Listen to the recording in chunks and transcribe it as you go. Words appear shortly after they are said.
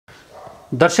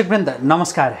दर्शकवृन्द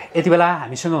नमस्कार। यति बेला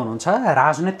हामीसँग हुनुहुन्छ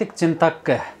राजनैतिक चिन्तक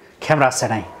खेमराज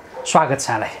सेनाई। स्वागत छ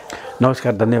यहाँलाई।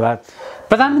 नमस्कार, धन्यवाद।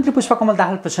 प्रधानमन्त्री पुष्पकमल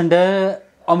दाहाल प्रचण्ड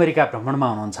अमेरिका भ्रमणमा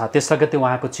हुनुहुन्छ, त्यस लगत्तै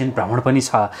उहाँको चीन भ्रमण पनि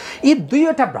छ। यी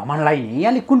दुईवटा भ्रमणलाई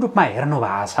यहाँले कुन रूपमा हेर्नु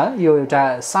भएको छ? यो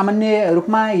एउटा सामान्य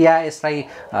रूपमा या यसलाई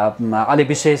अलि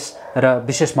विशेष र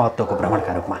विशेष महत्त्वको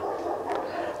भ्रमणका रूपमा?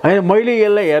 होइन, मैले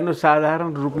यसलाई हेर्नु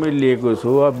साधारण रूपमै लिएको छु।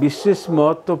 अब विशेष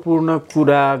महत्त्वपूर्ण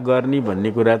कुरा गर्ने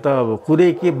भन्ने कुरा त अब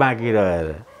कुरै के बाँकी रहेर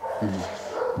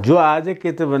जो आज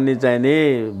के त भन्ने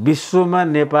चाहिने विश्वमा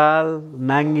नेपाल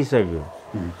नाङ्गिसक्यो।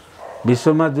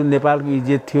 विश्वमा जुन नेपालको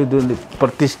इज्जत थियो, जुन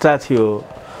प्रतिष्ठा थियो,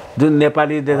 जुन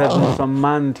नेपाली देख्दा जुन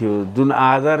सम्मान थियो, जुन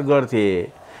आदर गर्थे,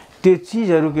 त्यो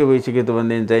चिजहरू के भइसक्यो त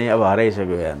भन्दैन चाहिँ अब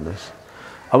हराइसक्यो। हेर्नुहोस्,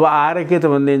 अब आएर के त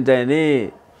भन्दैन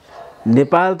चाहिने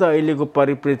नेपाल त अहिलेको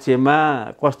परिप्रेक्ष्यमा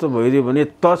कस्तो भइदियो भने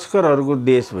तस्करहरूको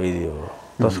देश भइदियो।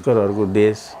 तस्करहरूको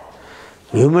देश,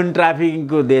 ह्युमन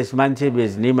ट्राफिकिङको देश। मान्छे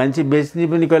बेच्ने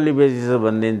पनि कसले बेच्छ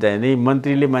भन्दैन चाहिने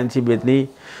मन्त्रीले मान्छे बेच्ने,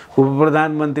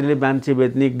 उपप्रधानमन्त्रीले मान्छे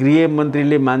बेच्ने,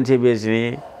 गृहमन्त्रीले मान्छे बेच्ने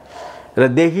र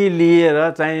देखि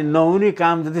लिएर चाहिँ नहुने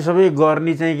काम जति सबै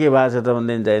गर्ने चाहिँ के भएको छ त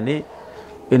भन्दैन चाहिने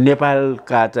यो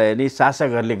नेपालका चाहिँ नि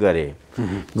शासकहरूले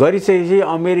गरिसकेपछि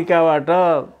अमेरिकाबाट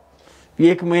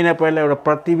 1 महिना पहिला एउटा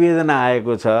प्रतिवेदन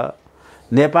आएको छ।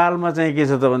 नेपालमा चाहिँ के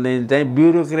छ त भन्दाखेरि चाहिँ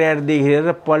ब्युरोक्रेटदेखि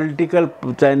लिएर पोलिटिकल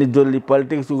चाहिँ जसले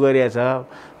पोलिटिक्स गरेको छ,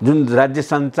 जुन राज्य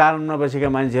सञ्चालनमा बसेका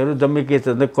मान्छेहरू जम्मै के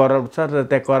छ त करप्ट छ र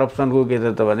त्यहाँ करप्सनको के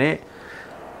छ त भने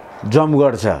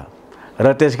जमघट छ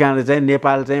र त्यस कारणले चाहिँ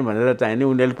नेपाल चाहिँ भनेर चाहिँ नि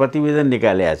उनीहरूले प्रतिवेदन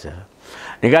निकालेको छ।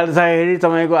 निकाल्दाखेरि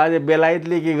तपाईँको आज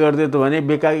बेलायतले के गरिदियो त भने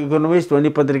बेका इकोनोमिस्ट भन्ने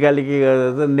पत्रिकाले के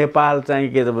गर्यो त नेपाल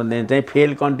चाहिँ के त भन्दाखेरि चाहिँ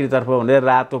फेल कन्ट्रीतर्फ भनेर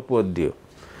रातो पोत दियो।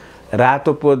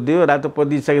 रातो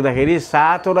पोतिसक्दाखेरि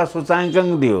 7वटा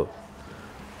सूचाङ्क दियो।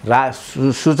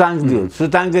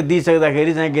 सूचाङ्क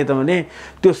दिइसक्दाखेरि चाहिँ के त भने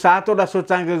त्यो 7वटा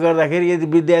सूचाङ्क गर्दाखेरि यदि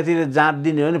विद्यार्थीले जाँच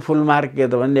दिने हो भने फुल मार्क के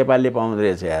त भने नेपालले पाउँदो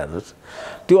रहेछ। हेर्नुहोस्,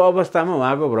 त्यो अवस्थामा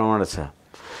उहाँको भ्रमण छ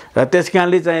र त्यस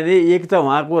कारणले चाहिँ नि एक त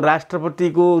उहाँको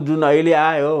राष्ट्रपतिको जुन अहिले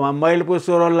आयो, उहाँ मैलको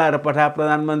सोहोर लाएर पठा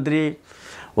प्रधानमन्त्री,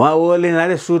 उहाँ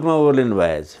ओर्लिँदाखेरि सुटमा ओर्लिनु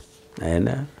भएछ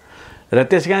होइन। र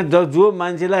त्यस कारण जो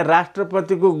मान्छेलाई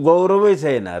राष्ट्रपतिको गौरवै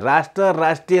छैन,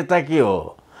 राष्ट्रियता के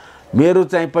हो, मेरो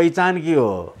चाहिँ पहिचान के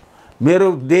हो,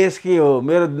 मेरो देश के हो,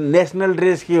 मेरो नेसनल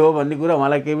ड्रेस के हो भन्ने कुरा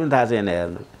उहाँलाई केही पनि थाहा छैन।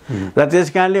 हेर्नु, र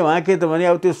त्यस कारणले उहाँ के त भने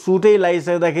अब त्यो सुटै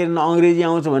लगाइसक्दाखेरि न अङ्ग्रेजी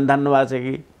आउँछ भन्ने ठान्नु भएको छ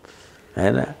कि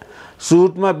होइन,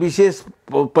 सुटमा विशेष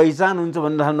पहिचान हुन्छ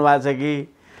भन्ने ठान्नु भएको छ कि।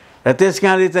 र त्यस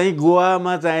कारणले चाहिँ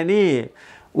गोवामा चाहिँ नि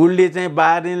उसले चाहिँ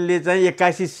बारेनले चाहिँ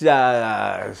 81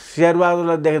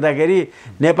 शेरबहादुरलाई देख्दाखेरि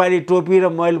नेपाली टोपी र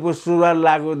मैलको सुरुवाल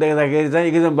लागेको देख्दाखेरि चाहिँ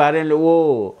एकदम बारेनले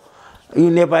यो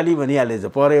नेपाली भनिहालेछ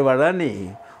परैबाट नि।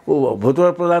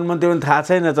 भूतपूर्व प्रधानमन्त्री पनि थाहा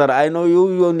छैन, तर आई नो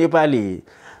यो नेपाली,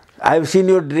 आई हेभ सिन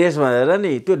यो ड्रेस भनेर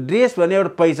नि। त्यो ड्रेस भने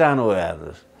एउटा पहिचान हो।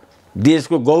 हेर्नुहोस्,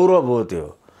 देशको गौरव हो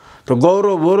त्यो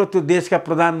गौरव हो र त्यो देशका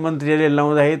प्रधानमन्त्रीले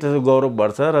लाउँदाखेरि त्यसको गौरव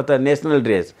बढ्छ। र त नेसनल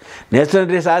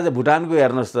ड्रेस आज भुटानको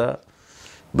हेर्नुहोस् त,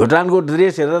 भुटानको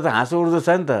ड्रेस हेर्दा त हाँसो उठ्दो छ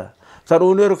नि त, तर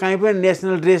उनीहरू कहीँ पनि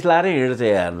नेसनल ड्रेस लाएर हिँड्छ।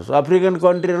 हेर्नुहोस्, अफ्रिकन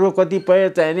कन्ट्रीहरू कतिपय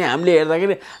चाहिँ नि हामीले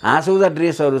हेर्दाखेरि हाँसो उठ्दा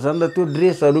ड्रेसहरू छन् त। त्यो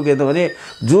ड्रेसहरू के त भने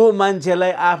जो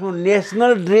मान्छेलाई आफ्नो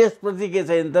नेसनल ड्रेसप्रति के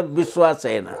छैन त विश्वास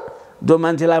छैन, जो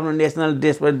मान्छेलाई आफ्नो नेसनल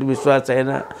ड्रेसप्रति विश्वास छैन।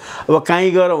 अब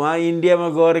कहीँ गएर उहाँ इन्डियामा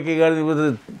गएर के गरिदिनु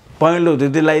भयो त, पहेँलो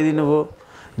धुती लगाइदिनु भयो,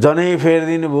 जनै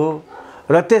फेरिदिनु भयो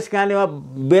र त्यस कारणले उहाँ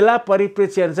बेला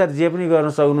परिप्रेक्ष्य अनुसार जे पनि गर्न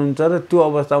सक्नुहुन्छ र त्यो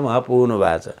अवस्थामा उहाँ पुग्नु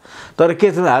भएको छ। तर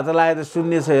के छ, हात लगाएर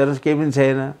सुन्ने छ, हेर्नुहोस् केही पनि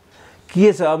छैन। के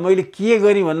छ, अब मैले के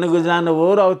गरेँ भन्ने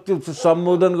जानुभयो र अब त्यो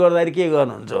सम्बोधन गर्दाखेरि के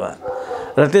गर्नुहुन्छ उहाँ।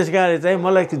 र त्यस कारणले चाहिँ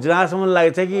मलाई जहाँसम्म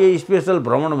लागेको छ कि यो स्पेसल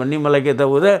भ्रमण भन्ने मलाई के त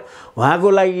हुँदा उहाँको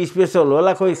लागि स्पेसल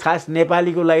होला, खोइ खास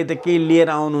नेपालीको लागि त केही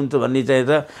लिएर आउनुहुन्छ भन्ने चाहिँ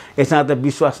त यसमा त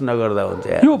विश्वास नगर्दा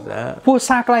हुन्छ। यो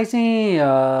पोसाकलाई चाहिँ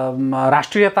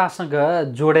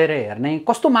राष्ट्रियतासँग जोडेर हेर्ने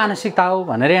कस्तो मानसिकता हो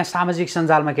भनेर यहाँ सामाजिक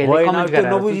सञ्जालमा केही कमेन्ट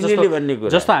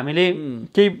गरेर, जस्तो हामीले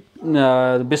केही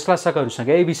विश्लेषकहरूसँग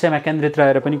यही विषयमा केन्द्रित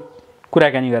रहेर पनि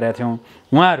कुराकानी गरेका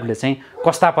थियौँ। उहाँहरूले चाहिँ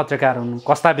कस्ता पत्रकार हुन्,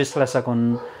 कस्ता विश्लेषक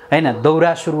हुन् होइन,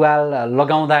 दौरा सुरुवाल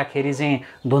लगाउँदाखेरि चाहिँ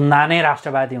धुन्दाने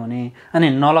राष्ट्रवादी हुने अनि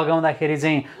नलगाउँदाखेरि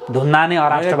चाहिँ धुन्दाने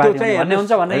अराष्ट्रवादी हुने भन्ने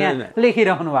हुन्छ भनेर यहाँ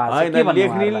लेखिरहनु भएको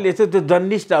छ। त्यो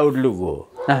जर्नलिस्ट आउटलुक हो।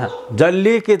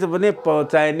 जसले के त भने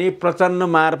चाहिने प्रचण्ड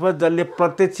मार्फत जसले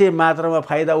प्रत्यक्ष मात्रामा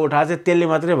फाइदा उठाएको छ त्यसले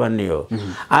मात्रै भन्ने हो।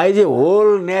 आइज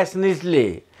होल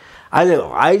नेसनलिस्टले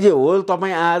आइज होल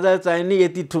तपाईँ आज चाहिँ नि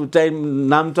यति चाहिँ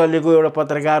नाम चलेको एउटा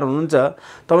पत्रकार हुनुहुन्छ,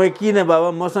 तपाईँ किन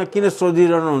बाबा मसँग किन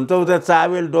सोधिरहनुहुन्छ, उता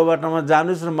चाबेल डोबाटामा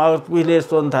जानुहोस् र माउथपिसले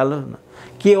सोध्न थाल्नुहोस् न।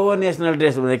 के हो नेसनल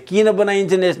ड्रेस भने, किन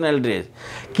बनाइन्छ नेसनल ड्रेस,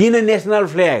 किन नेसनल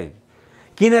फ्ल्याग,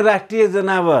 किन राष्ट्रिय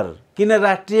जनावर, किन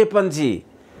राष्ट्रिय पन्छी,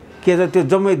 के त त्यो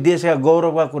जम्मै देशका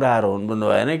गौरवका कुराहरू हुन्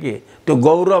भन्नुभयो होइन कि त्यो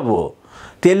गौरव हो।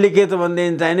 त्यसले के त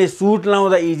भनेदेखि चाहिँ नि सुट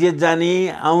लाउँदा इज्जत जाने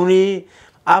आउने,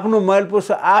 आफ्नो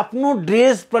मैलपोस आफ्नो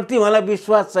ड्रेसप्रति उहाँलाई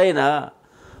विश्वास छैन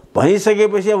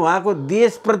भनिसकेपछि उहाँको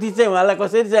देशप्रति चाहिँ उहाँलाई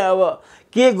कसरी चाहिँ अब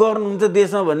के गर्नुहुन्छ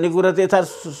देशमा भन्ने कुरा चाहिँ यथा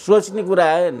सोच्ने कुरा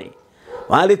आयो नि।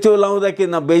 उहाँले त्यो लाउँदा के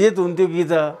न बेइज्जत हुन्थ्यो कि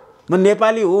त म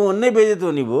नेपाली हो भन्ने बेइज्जत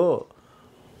हुने भयो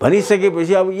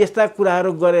भनिसकेपछि अब यस्ता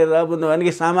कुराहरू गरेर भन्नुभयो भने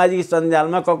कि सामाजिक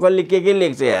सञ्जालमा कसले के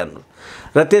लेख्छ हेर्नु।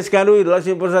 र त्यस कारण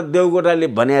लक्ष्मीप्रसाद देवकोटाले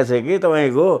भनेको छ कि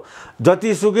तपाईँको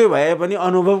जतिसुकै भए पनि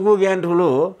अनुभवको ज्ञान ठुलो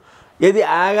हो। यदि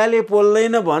आगाले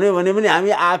पोल्दैन भन्यो भने पनि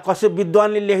हामी कसै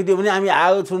विद्वानले लेखिदियो भने हामी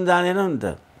आगो छुन जाँदैनौँ नि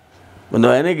त भन्नु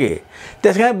भएन कि।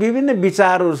 त्यस कारण विभिन्न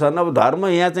विचारहरू छन्। अब धर्म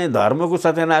यहाँ चाहिँ धर्मको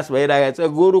सत्यानाश भइरहेको छ,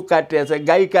 गोरु काटिएको छ,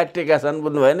 गाई काटिएका छन्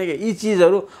भन्नु भएन कि। यी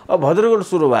चिजहरू अब भद्रगोल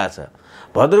सुरु भएको छ।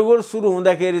 भद्रगोल सुरु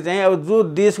हुँदाखेरि चाहिँ अब जो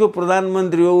देशको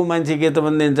प्रधानमन्त्री हो ऊ मान्छे के त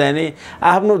भनेदेखि चाहिँ नि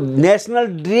आफ्नो नेसनल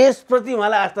ड्रेसप्रति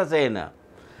उहाँलाई आस्था छैन,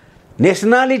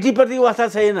 नेसनालिटीप्रति आस्था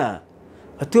छैन।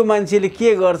 त्यो मान्छेले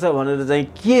के गर्छ भनेर चाहिँ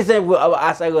के चाहिँ अब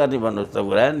आशा गर्ने भन्नुहोस् त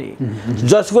कुरा नि।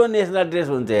 जसको नेसनल ड्रेस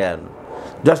हुन्छ हेर्नु,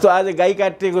 जस्तो आज गाई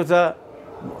काटिएको छ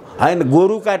होइन,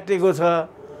 गोरु काटिएको छ,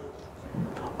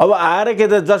 अब आएर के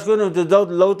त जसको नि हुन्छ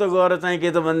लौ त गएर चाहिँ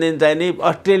के त भनेदेखि चाहिँ नि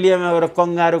अस्ट्रेलियामा गएर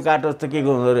कङ्गारू काटोस् त के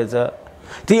हुँदो रहेछ,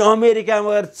 ती अमेरिकामा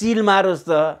गएर चिल मारोस्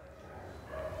त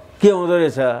के हुँदो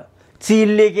रहेछ।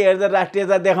 चिलले के हेर्दा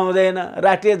राष्ट्रियता देखाउँदैन,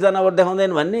 राष्ट्रिय जनावर देखाउँदैन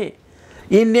भन्ने,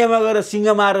 इन्डियामा गएर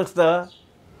सिंह मारोस् त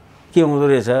के हुँदो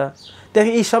रहेछ।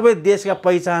 त्यहाँदेखि यी सबै देशका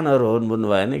पहिचानहरू हुन् भन्नु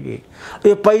भएन कि।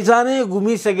 यो पहिचानै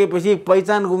गुमिसकेपछि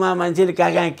पहिचान गुमा मान्छेले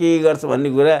कहाँ के गर्छ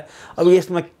भन्ने कुरा अब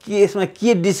यसमा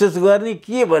के डिस्कस गर्ने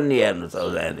के भन्ने हेर्नु छ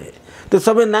उनीहरूले, त्यो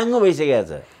सबै नाङ्गो भइसकेको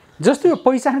छ। जस्तो यो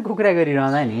पहिचानको कुरा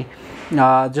गरिरहँदा नि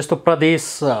जस्तो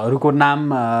प्रदेशहरूको नाम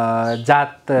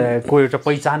जातको एउटा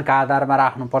पहिचानका आधारमा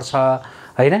राख्नुपर्छ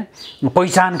होइन,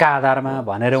 पहिचानका आधारमा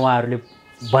भनेर उहाँहरूले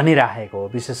भनिराखेको हो,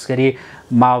 विशेष गरी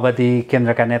माओवादी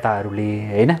केन्द्रका नेताहरूले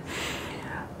होइन।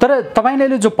 तर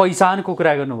तपाईँले जो पहिचानको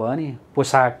कुरा गर्नुभयो नि,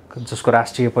 पोसाक जसको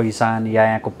राष्ट्रिय पहिचान या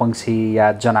यहाँको पंक्षी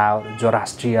या जनावर जो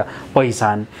राष्ट्रिय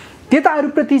पहिचान,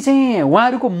 त्यताहरूप्रति चाहिँ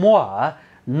उहाँहरूको मोह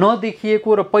नदेखिएको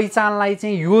र पहिचानलाई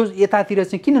चाहिँ यो यतातिर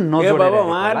चाहिँ किन नजोडेर? बाबा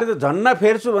उहाँहरूले त झन्ना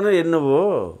फेर्छु भनेर हेर्नुभयो,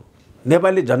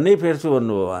 नेपाली झन्नै फेर्छु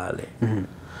भन्नुभयो उहाँले।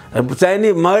 चाहिँ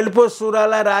नि मैलपो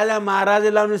सुराला राजा महाराजा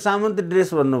लाउने सामन्त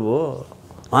ड्रेस भन्नुभयो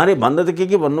उहाँले। भन्दा त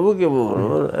के भन्नुभयो के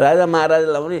भयो, राजा महाराजा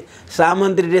लाउने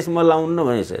सामन्ती ड्रेस म लाउनु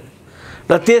भनेछ।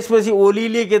 र त्यसपछि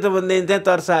ओलीले के त भनेदेखि चाहिँ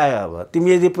तर्सायो, अब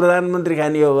तिमी यदि प्रधानमन्त्री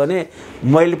खाने हो भने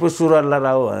मैले पो सुरुवाल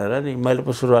लगाऊ भनेर नि मैले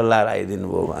पो सुरुवाल लगाएर आइदिनु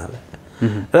भयो उहाँलाई।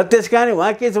 र त्यस कारण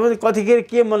उहाँ के छ भने कतिखेर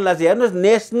के मन लाग्छ हेर्नुहोस्,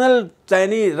 नेसनल चाहिँ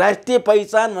नि राष्ट्रिय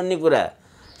पहिचान भन्ने कुरा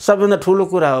सबैभन्दा ठुलो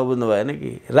कुरा हो भन्नु भएन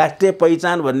कि। राष्ट्रिय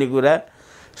पहिचान भन्ने कुरा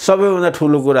सबैभन्दा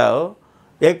ठुलो कुरा हो।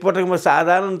 एकपटक म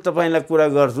साधारण तपाईँलाई कुरा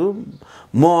गर्छु,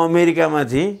 म अमेरिकामा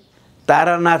थिएँ,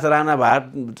 तारानाथ राणा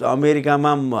भाट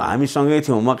अमेरिकामा हामीसँगै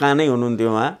थियौँ, मकानै हुनुहुन्थ्यो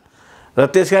उहाँ। र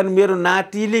त्यस कारण मेरो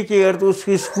नातिले के गर्छ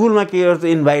उसको स्कुलमा के गर्छ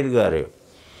इन्भाइट गर्यो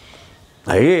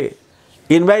है।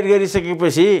 इन्भाइट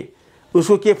गरिसकेपछि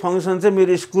उसको के फङ्सन छ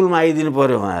मेरो स्कुलमा आइदिनु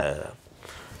पऱ्यो उहाँ।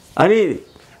 अनि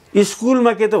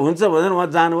स्कुलमा के त हुन्छ भनेर उहाँ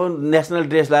जानुभयो, नेसनल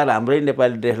ड्रेस लगाएर हाम्रै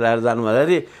नेपाली ड्रेस लगाएर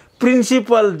जानुभँदाखेरि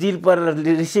प्रिन्सिपल जिल परेर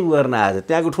रिसिभ गर्न आएछ।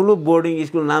 त्यहाँको ठुलो बोर्डिङ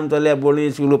स्कुल नाम चल्या बोर्डिङ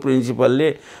स्कुलको प्रिन्सिपलले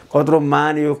कत्रो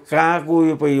मान्यो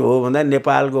कहाँको यो हो भन्दा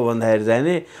नेपालको भन्दाखेरि चाहिँ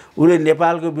नि उसले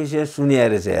नेपालको विषय सुनिया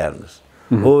रहेछ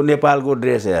हेर्नुहोस्। हो नेपालको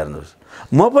ड्रेस हेर्नुहोस्।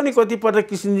 म पनि कतिपटक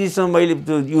किसिमजीसँग मैले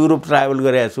युरोप ट्राभल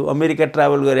गरेको छु, अमेरिका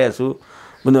ट्राभल गरेको छु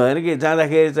भन्नु भएन कि।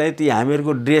 जाँदाखेरि चाहिँ ती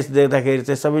हामीहरूको ड्रेस देख्दाखेरि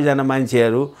चाहिँ सबैजना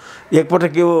मान्छेहरू एकपटक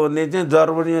के हो भने चाहिँ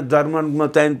जर्मनमा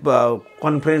चाहिँ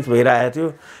कन्फरेन्स भइरहेको थियो,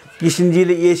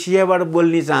 किसिमजीले एसियाबाट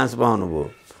बोल्ने चान्स पाउनुभयो।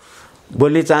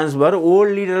 बोल्ने चान्स भएर ओल्ड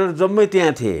लिडरहरू जम्मै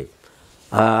त्यहाँ थिए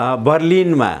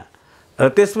बर्लिनमा। र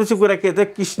त्यसपछि कुरा के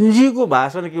त किसिमजीको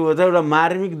भाषण के हो त एउटा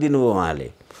मार्मिक दिनुभयो उहाँले,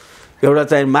 एउटा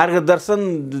चाहिँ मार्गदर्शन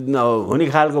हुने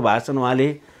खालको भाषण उहाँले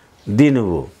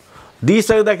दिनुभयो।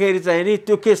 दिइसक्दाखेरि चाहिँ नि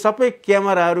त्यो के सबै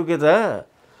क्यामेराहरू के त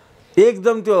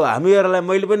एकदम त्यो हामीहरूलाई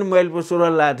मैले पो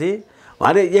सुरुवाल लगाएको थिएँ,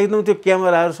 उहाँले एकदम त्यो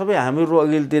क्यामेराहरू सबै हामीहरू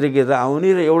अघिल्तिर के त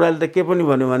आउने। र एउटाले त के पनि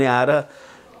भन्यो भने आएर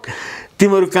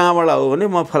तिमीहरू कहाँबाट हो भने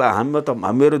म हामी त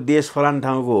मेरो देश फलान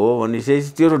ठाउँको हो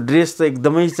भनेपछि तेरो ड्रेस त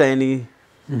एकदमै चाहिँ नि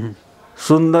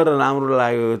सुन्दर र राम्रो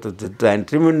लाग्यो,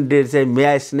 ट्रिमेन्ड ड्रेस चाहिँ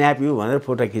म्या स्न्याप यु भनेर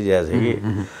फोटो खिचेको छ कि।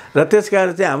 र त्यस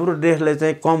कारण चाहिँ हाम्रो ड्रेसलाई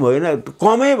चाहिँ कम होइन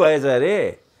कमै भएछ अरे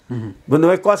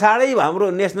भन्नुभयो। कछाडै हाम्रो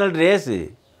नेसनल ड्रेस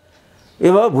ए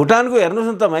भयो भुटानको हेर्नुहोस्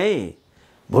न तपाईँ,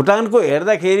 भुटानको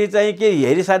हेर्दाखेरि चाहिँ के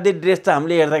हेरिसाध्य ड्रेस त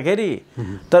हामीले हेर्दाखेरि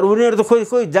तर उनीहरू त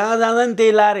खोइ जहाँ जाँदा नि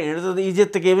त्यही लाएर हिँड्छ त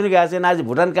इज्जत त केही पनि गएको छैन आज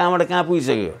भुटान कहाँबाट कहाँ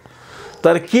पुगिसक्यो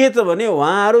तर के त भने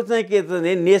उहाँहरू चाहिँ के त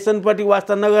भने नेसनपट्टि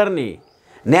वास्ता नगर्ने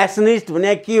नेसनलिस्ट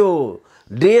भने के हो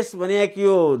ड्रेस भने के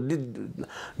हो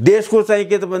देशको चाहिँ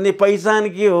के त भने पहिचान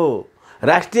के हो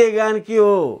राष्ट्रिय गान के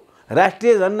हो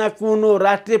राष्ट्रिय झन्डा कुन हो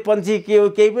राष्ट्रिय पन्छी के हो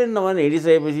केही पनि नभने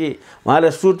हिँडिसकेपछि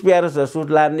उहाँले सुट प्यारो छ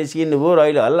सुट लाएर निस्किनु भयो र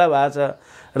अहिले हल्ला भएको छ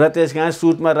र त्यस कारण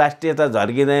सुटमा राष्ट्रियता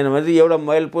झर्किँदैन भने एउटा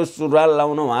मैलपोस सुरुवाल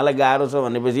लाउन उहाँलाई गाह्रो छ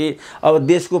भनेपछि अब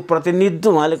देशको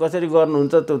प्रतिनिधित्व उहाँले कसरी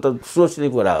गर्नुहुन्छ त्यो त सोच्ने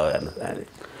कुरा हो हेर्नु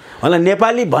मलाई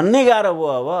नेपाली भन्ने गाह्रो भयो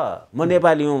अब म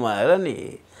नेपाली हुँ हेर नि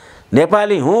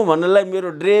नेपाली हुँ भन्नलाई मेरो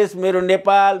ड्रेस मेरो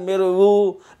नेपाल मेरो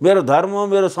मेरो धर्म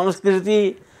मेरो संस्कृति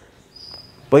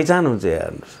पहिचान हुन्छ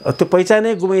हेर्नुहोस् अब त्यो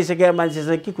पहिचानै गुमाइसकेका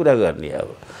मान्छेसँग के कुरा गर्ने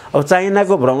अब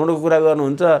चाइनाको भ्रमणको कुरा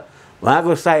गर्नुहुन्छ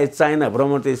उहाँको सायद चाइना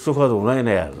भ्रमण चाहिँ सुखद हुँदैन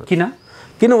हेर्नु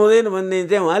किन हुँदैन भनेदेखि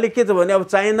चाहिँ उहाँले के त भने अब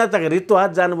चाइना त रित्तो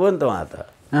हात जानुभयो नि त उहाँ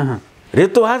त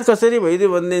रित्तो हात कसरी भइदियो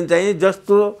भनेदेखि चाहिँ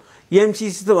जस्तो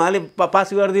एमसिसी त उहाँले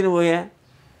पास गरिदिनु भयो यहाँ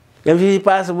एमसिसी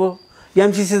पास भयो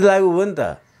एमसिसी लागु भयो नि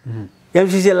त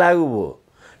एमसिसी लागु भयो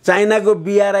चाइनाको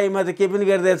बिआरआईमा त केही पनि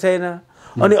गरिदिएको छैन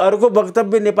अनि अर्को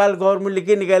वक्तव्य नेपाल गभर्मेन्टले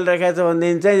के निकालिराखेको छ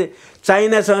भनेदेखि चाहिँ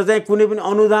चाइनासँग चाहिँ कुनै पनि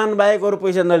अनुदान बाहेक अरू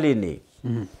पैसा नलिने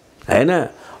हैन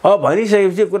अब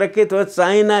भनिसकेपछि कुरा के त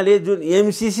चाइनाले जुन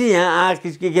एमसिसी यहाँ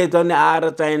के त आएर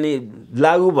चाहिने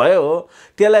लागु भयो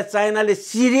त्यसलाई चाइनाले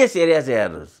सिरियस एरिया छ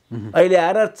हेर्नुहोस् अहिले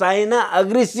आएर चाइना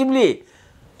अग्रेसिभली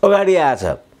अगाडि आएछ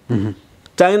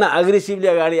चाइना अग्रेसिभली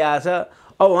अगाडि आएछ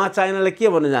अब उहाँ चाइनाले के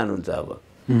भन्न जानुहुन्छ अब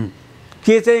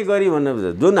के चाहिँ गरी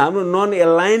भन्नु जुन हाम्रो नन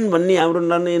एलाइन भन्ने हाम्रो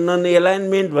नन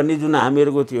एलाइनमेन्ट भन्ने जुन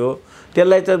हामीहरूको थियो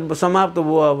त्यसलाई त समाप्त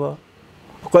भयो अब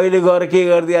कहिले गएर के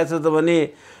गरिदिएको छ त भने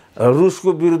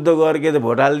रुसको विरुद्ध गएर के त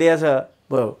भोट हालिदिएछ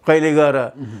कहिले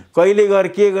गएर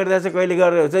के गरिदिएछ कहिले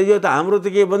गरेर यो त हाम्रो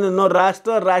त के भन्नु न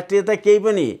राष्ट्र राष्ट्रियता केही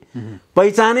पनि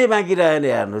पहिचानै बाँकी रहेन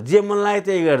हेर्नु जे मन लाग्यो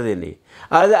त्यही गरिदिने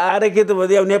आज आएर के त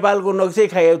भने अब नेपालको नक्सै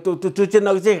खायो त्यो चुच्चे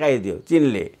नक्सै खाइदियो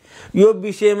चिनले यो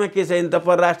विषयमा के छैन त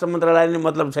परराष्ट्र मन्त्रालयले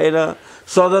मतलब छैन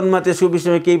सदनमा त्यसको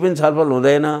विषयमा केही पनि छलफल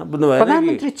हुँदैन बुझ्नुभयो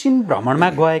प्रधानमन्त्री चीन भ्रमणमा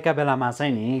गएका बेलामा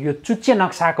चाहिँ नि यो चुच्चे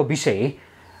नक्साको विषय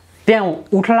त्यहाँ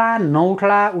उठ्ला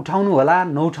नउठ्ला उठाउनु होला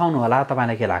नउठाउनु होला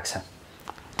तपाईलाई के लाग्छ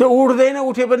त्यो उठ्दैन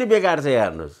उठे पनि बेकार छ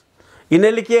हेर्नुहोस्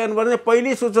यिनीहरूले के गर्नुपर्ने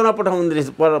पहिल्यै सूचना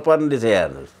पठाउनु पर्ने रहेछ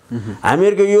हेर्नुहोस्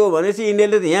हामीहरूको यो भनेपछि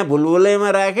यिनीहरूले त यहाँ भुलभुलैमा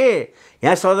राखे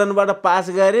यहाँ सदनबाट पास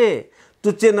गरे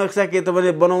चुच्चे नक्सा के त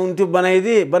भने बनाउँथ्यो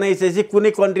बनाइसकेपछि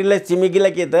कुनै कन्ट्रीलाई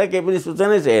छिमेकीलाई के त केही पनि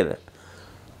सूचनै छैन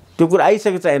त्यो कुरा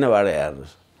आइसक्यो चाइनाबाट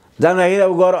हेर्नुहोस् जाँदाखेरि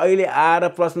अब गएर अहिले आएर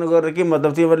प्रश्न गरेर के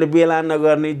मतलब तिमीहरूले बेला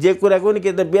नगर्ने जे कुराको नि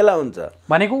के त बेला हुन्छ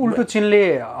भनेको उल्टो चीनले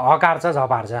हकार्छ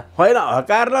झपार्छ होइन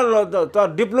हकारलाई त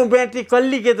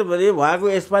डिप्लोमेटिकल्ली के त भने उहाँको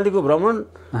यसपालिको भ्रमण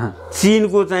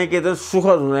चीनको चाहिँ के त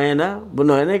सुखद हुँदैन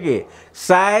बुझ्नु होइन कि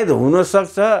सायद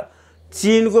हुनसक्छ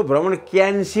चीनको भ्रमण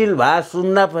क्यान्सल भए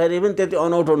सुन्दा फेरि पनि त्यति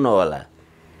अनौठो नहोला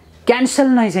क्यान्सल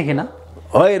नै चाहिँ किन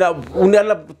होइन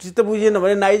उनीहरूलाई चित्त बुझेन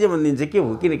भने नाइजे भनिदिन्छ के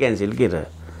हो किन क्यान्सल के र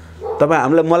तपाईँ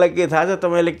हामीलाई मलाई के थाहा छ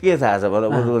तपाईँले के थाहा छ भनेर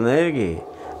बुझ्नुहुँदैन कि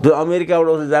जो अमेरिकाबाट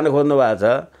उसले जान खोज्नु भएको छ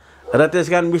र त्यस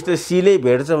कारण मिस्टर सीले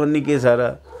भेट्छ भन्ने के छ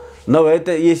र नभए त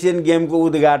एसियन गेमको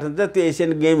उद्घाटन छ त्यो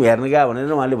एसियन गेम हेर्न गयो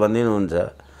भनेर उहाँले भनिदिनुहुन्छ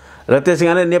र त्यस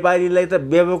कारण नेपालीलाई त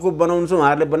बेवकुफ बनाउँछु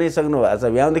उहाँहरूले बनाइसक्नु भएको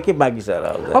छ यहाँ त के बाँकी छ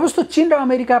र अब जस्तो चीन र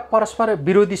अमेरिका परस्पर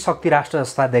विरोधी शक्ति राष्ट्र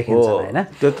जस्ता देखिन्छ हैन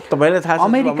त्यो तपाईँलाई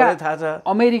थाहा छ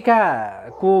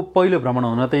अमेरिकाको पहिलो भ्रमण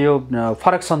हुन त यो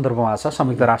फरक सन्दर्भमा छ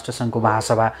संयुक्त राष्ट्र सङ्घको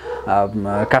महासभा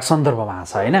का सन्दर्भमा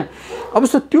छ हैन अब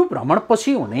जस्तो त्यो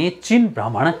भ्रमणपछि हुने चीन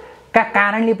भ्रमणका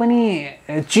कारणले पनि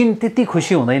चीन त्यति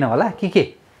खुसी हुँदैन होला के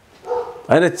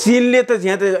हैन चीनले त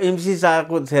यहाँ त एमसी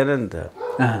चाहेको थिएन नि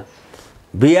त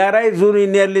बिआरआई जुन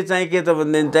यिनीहरूले चाहिँ के त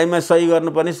भन्दैन टाइममा सही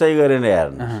गर्नुपर्ने सही गरेन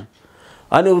हेर्नु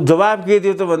अनि जवाब के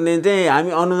थियो त भन्दैन चाहिँ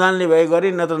हामी अनुदानले भए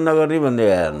गरे नत्र नगर्ने भन्दै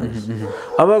हेर्नु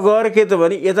अब गएर के त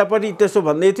भने यतापट्टि त्यसो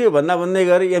भन्दै थियो भन्दै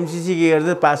गरे एमसिसी के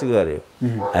गर्दै पास गर्यो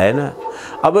हैन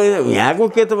अब यहाँको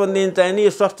के त भन्दैन चाहिँ नि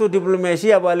यो सस्तो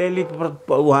डिप्लोमेसी अब अलिअलि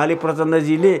उहाँले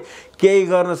प्रचण्डजीले केही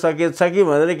गर्न सकेछ कि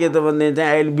भनेर के त भन्दैन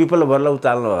चाहिँ अहिले विफल भएर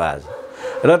उचाल्नु भएको छ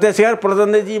र त्यसकारण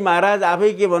प्रचण्डजी महाराज आफै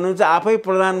के भन्नुहुन्छ आफै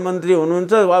प्रधानमन्त्री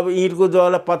हुनुहुन्छ अब इँटको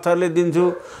जवालाई पत्थरले दिन्छु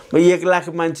 1 लाख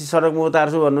मान्छे सडकमा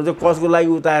उतार्छु भन्नुहुन्छ कसको लागि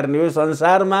उतार्ने हो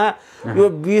संसारमा यो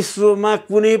विश्वमा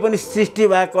कुनै पनि सृष्टि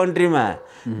भएको कन्ट्रीमा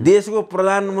देशको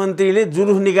प्रधानमन्त्रीले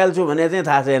जुलुस निकाल्छु भने चाहिँ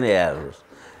थाहा छैन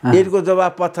हेर्नुहोस् यसको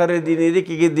जवाब पत्थरले दिने रे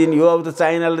के दिने हो, अब त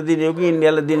चाइनालाई दिने हो कि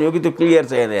इन्डियालाई दिने हो कि त्यो क्लियर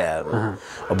छैन यार।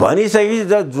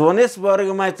 भनिसकेपछि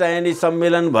जोहान्सबर्गमा चाहिने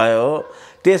सम्मेलन भयो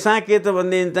त्यसमा के त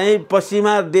भनेदेखि चाहिँ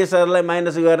पश्चिमा देशहरूलाई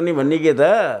माइनस गर्ने भन्ने के त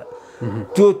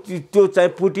त्यो चाहिँ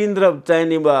पुटिन र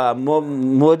चाहिने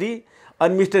मोदी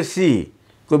अनि मिस्टर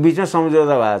सीको बिचमा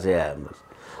सम्झौता भएको छ यार।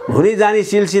 हुने जाने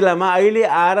सिलसिलामा अहिले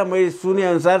आएर मैले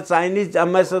सुनेअनुसार चाइनिज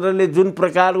एम्बेसडरले जुन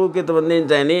प्रकारको के त भनेदेखि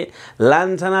चाहिँ नि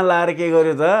लान्छना लाएर के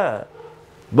गर्यो त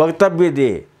वक्तव्य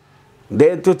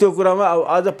दिए त्यो कुरामा अब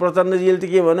अझ प्रचण्डजीले त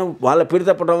के भन्यो उहाँलाई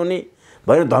फिर्ता पठाउने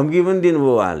भनेर धम्की पनि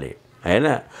दिनुभयो उहाँले हैन।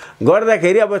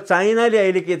 गर्दाखेरि अब चाइनाले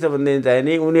अहिले के छ भनेदेखि चाहिँ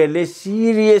नि उनीहरूले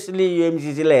सिरियसली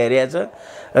युएमसीसीलाई हेरेको छ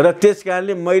र त्यस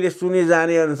कारणले मैले सुने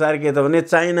जाने अनुसार के त भने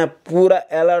चाइना पुरा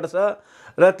अलर्ट छ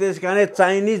र त्यस कारण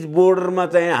चाइनिज बोर्डरमा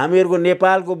चाहिँ हामीहरूको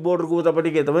नेपालको बोर्डरको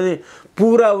उतापट्टि के त भने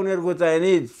पुरा उनीहरूको चाहिँ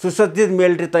नि सुसज्जित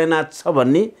मिलिट्री तैनात छ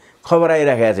भन्ने खबर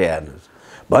आइराखेको छ हेर्नुहोस्।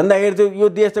 भन्दाखेरि त्यो यो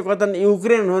देश त कता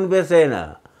युक्रेन हुनु बेच्दैन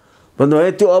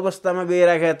भन्नुभयो त्यो अवस्थामा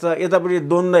गइराखेको छ। यतापट्टि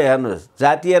द्वन्द्व हेर्नुहोस्,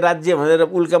 जातीय राज्य भनेर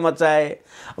उल्का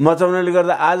मचाउनाले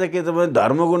गर्दा आज के त भने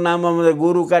धर्मको नाममा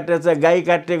गोरु काटेको छ, गाई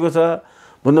काटेको छ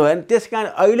भन्नुभयो भने त्यस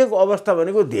कारण अहिलेको अवस्था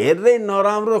भनेको धेरै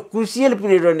नराम्रो क्रुसियल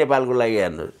पिरियड हो नेपालको लागि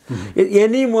हेर्नुहोस्।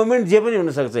 एनी मोमेन्ट जे पनि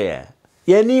हुनसक्छ यहाँ,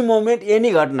 एनी मोमेन्ट एनी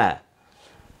घटना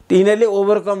यिनीहरूले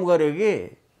ओभरकम गर्यो कि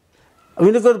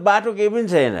यिनीहरूको बाटो केही पनि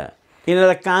छैन।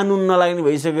 यिनीहरूलाई कानुन नलाग्ने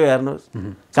भइसक्यो हेर्नुहोस्,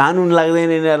 कानुन लाग्दैन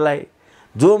यिनीहरूलाई।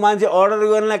 जो मान्छे अर्डर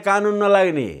गर्नेलाई कानुन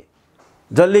नलाग्ने,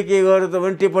 जसले के गर्यो त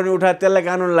भने टिप्पणी उठाए त्यसलाई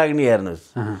कानुन लाग्ने हेर्नुहोस्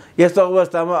यस्तो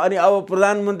अवस्थामा। अनि अब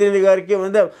प्रधानमन्त्रीले गएर के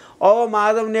भन्दा अब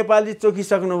माधव नेपालजी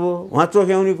चोखिसक्नुभयो, उहाँ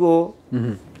चोख्याउनेको हो,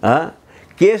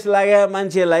 केस लागेका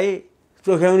मान्छेलाई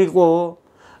चोख्याउनेको हो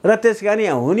र त्यस कारण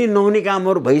यहाँ हुने नहुने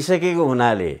कामहरू भइसकेको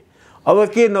हुनाले अब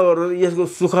के नगर्नु, यसको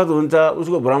सुखद हुन्छ,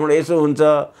 उसको भ्रमण यसो हुन्छ,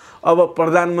 अब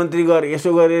प्रधानमन्त्री गएर यसो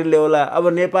गरेर ल्याउला, अब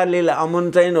नेपालीलाई अमन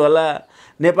चाहिँ होला,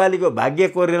 नेपालीको भाग्य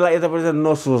कोरेला यतापट्टि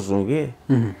नसोचौँ कि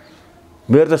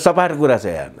मेरो त सपाट कुरा छ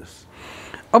हेर्नुहोस्।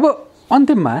 अब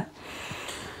अन्तिममा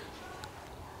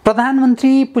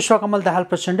प्रधानमन्त्री पुष्पकमल दाहाल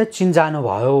प्रचण्ड चीन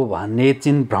जानुभयो भन्ने,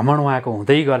 चीन भ्रमण उहाँको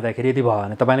हुँदै गर्दाखेरि यदि भयो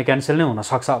भने तपाईँले क्यान्सल नै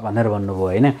हुनसक्छ भनेर भन्नुभयो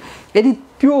होइन। यदि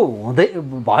त्यो हुँदै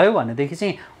भयो भनेदेखि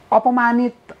चाहिँ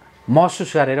अपमानित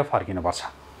महसुस गरेर फर्किनुपर्छ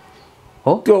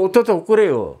हो, त्यो त कुरै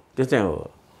हो, त्यो चाहिँ हो।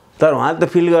 तर उहाँले त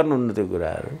फिल गर्नुहुन्न त्यो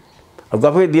कुराहरू। अब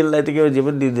गफै दिनलाई त के जे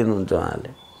पनि दिइदिनुहुन्छ उहाँले।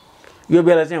 यो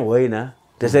बेला चाहिँ होइन,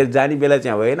 त्यसरी जाने बेला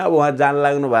चाहिँ होइन। अब उहाँ जान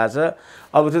लाग्नु भएको छ,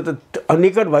 अब त्यो त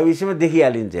निकट भविष्यमा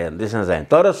देखिहालिन्छ हेर्नु त्यसमा चाहिँ।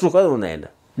 तर सुखद हुँदैन,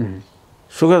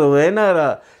 सुखद हुँदैन।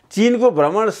 र चीनको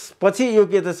भ्रमण पछि यो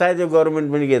के त सायद यो गभर्मेन्ट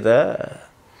पनि के त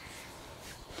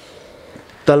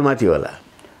तलमाथि होला।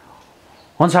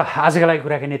 हुन्छ, आजको लागि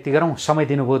कुराकानी यति गरौँ, समय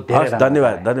दिनुभयो, धेरै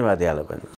धन्यवाद। धन्यवाद यहाँलाई पनि।